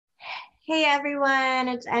Hey everyone,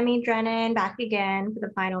 it's Emmy Drennan back again for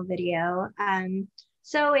the final video.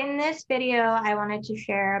 So in this video, I wanted to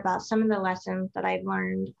share about some of the lessons that I've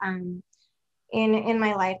learned in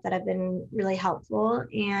my life that have been really helpful.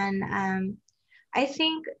 And I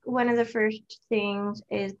think one of the first things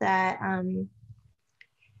is that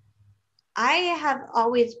I have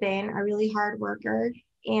always been a really hard worker,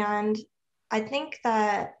 and I think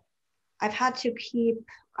that I've had to keep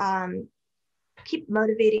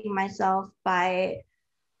motivating myself by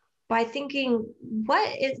thinking,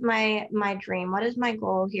 what is my dream? What is my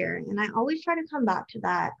goal here? And I always try to come back to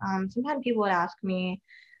that. Sometimes people would ask me,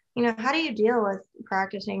 how do you deal with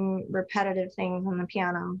practicing repetitive things on the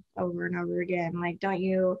piano over and over again? Like, don't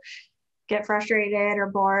you get frustrated or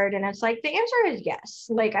bored? And it's like, the answer is yes.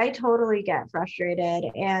 Like, I totally get frustrated.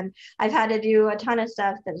 And I've had to do a ton of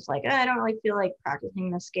stuff that's like, I don't really feel like practicing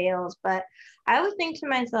the scales. But I always think to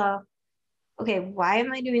myself, okay, why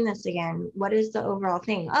am I doing this again? What is the overall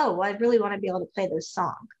thing? Oh, well, I really want to be able to play this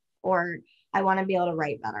song, or I want to be able to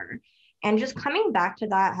write better. And just coming back to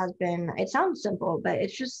that has been, it sounds simple, but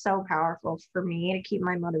it's just so powerful for me to keep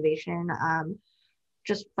my motivation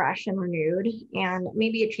just fresh and renewed. And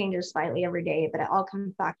maybe it changes slightly every day, but it all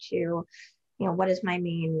comes back to, what is my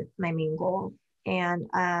main goal? And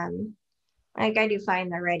like, I do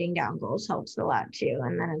find that writing down goals helps a lot too.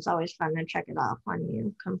 And then it's always fun to check it off when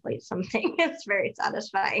you complete something. It's very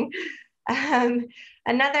satisfying. Um,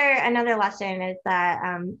 another lesson is that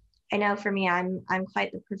I know for me, I'm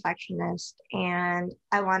quite the perfectionist, and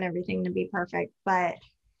I want everything to be perfect. But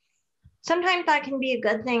sometimes that can be a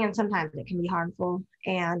good thing, and sometimes it can be harmful.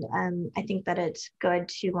 And I think that it's good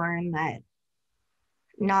to learn that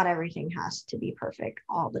not everything has to be perfect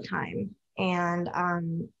all the time. And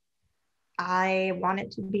I want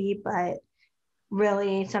it to be, but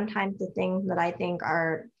really sometimes the things that I think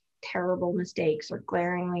are terrible mistakes or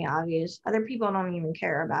glaringly obvious, other people don't even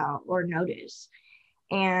care about or notice.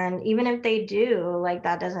 And even if they do, like,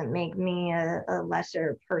 that doesn't make me a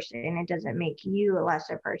lesser person. It doesn't make you a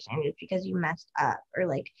lesser person just because you messed up or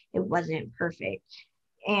like it wasn't perfect.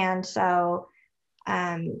 And so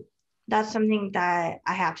that's something that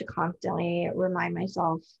I have to constantly remind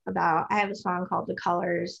myself about. I have a song called The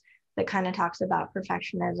Colors that kind of talks about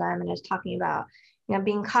perfectionism, and is talking about,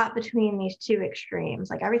 being caught between these two extremes.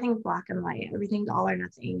 Like, everything's black and white, everything's all or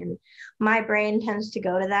nothing. And my brain tends to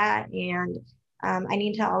go to that. And I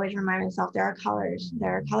need to always remind myself there are colors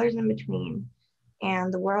in between.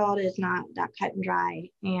 And the world is not that cut and dry.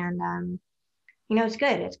 And, it's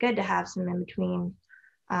good. It's good to have some in between,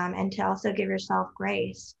 and to also give yourself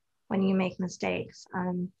grace when you make mistakes.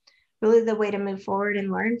 Really, the way to move forward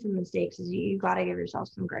and learn from mistakes is you got to give yourself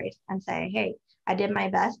some grace and say, hey, I did my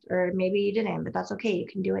best, or maybe you didn't, but that's okay. You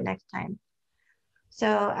can do it next time. So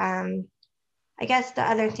I guess the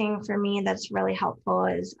other thing for me that's really helpful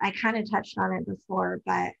is, I kind of touched on it before,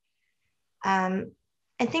 but um,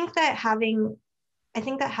 I think that having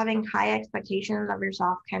high expectations of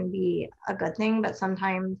yourself can be a good thing, but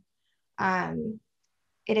sometimes um,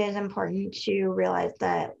 it is important to realize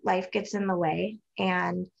that life gets in the way,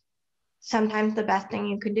 and sometimes the best thing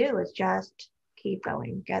you can do is just keep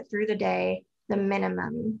going, get through the day, the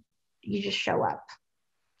minimum. You just show up.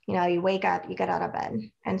 You wake up, you get out of bed,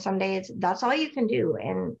 and some days that's all you can do,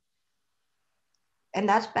 and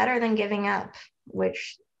that's better than giving up,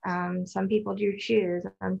 which some people do choose,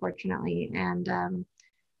 unfortunately. And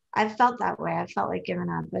I've felt that way. I felt like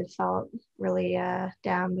giving up. I felt really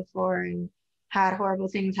down before, and had horrible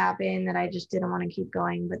things happen that I just didn't want to keep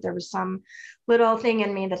going. But there was some little thing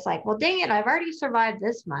in me that's like, well, dang it, I've already survived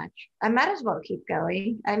this much. I might as well keep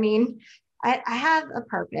going. I mean, I have a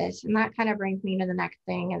purpose, and that kind of brings me to the next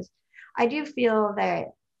thing. Is I do feel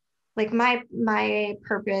that, like, my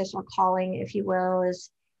purpose or calling, if you will,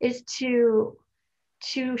 is to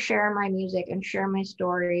share my music and share my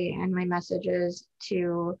story and my messages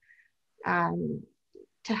um,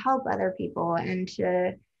 to help other people, and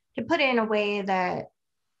to put it in a way that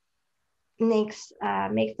makes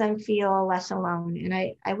them feel less alone. And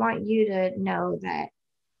I want you to know that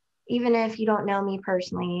even if you don't know me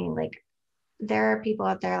personally, like, there are people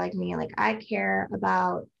out there like me. Like, I care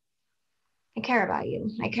about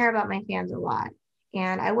you. I care about my fans a lot.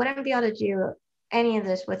 And I wouldn't be able to do any of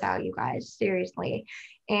this without you guys, seriously.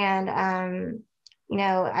 And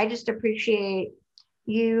I just appreciate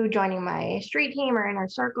you joining my street team or inner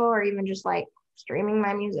circle, or even just like streaming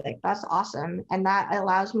my music. That's awesome. And that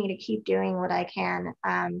allows me to keep doing what I can,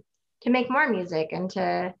 to make more music, and it's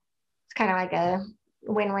kind of like a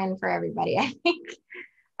win-win for everybody, I think.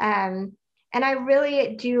 Um, and I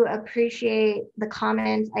really do appreciate the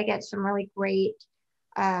comments. I get some really great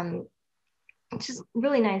um, it's just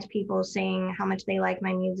really nice people saying how much they like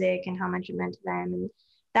my music and how much it meant to them. And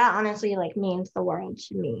that honestly like means the world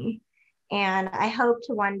to me. And I hope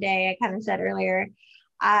to one day, I kind of said earlier,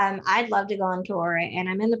 I'd love to go on tour, and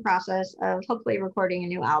I'm in the process of hopefully recording a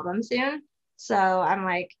new album soon. So I'm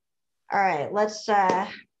like, all right, let's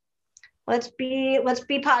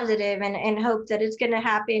be positive and hope that it's going to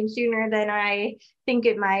happen sooner than I think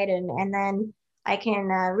it might, and then I can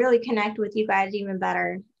really connect with you guys even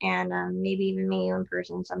better, and maybe even meet you in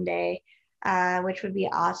person someday, which would be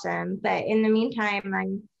awesome. But in the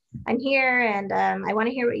meantime, I'm here, and I want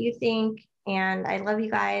to hear what you think, and I love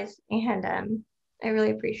you guys, and I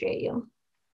really appreciate you.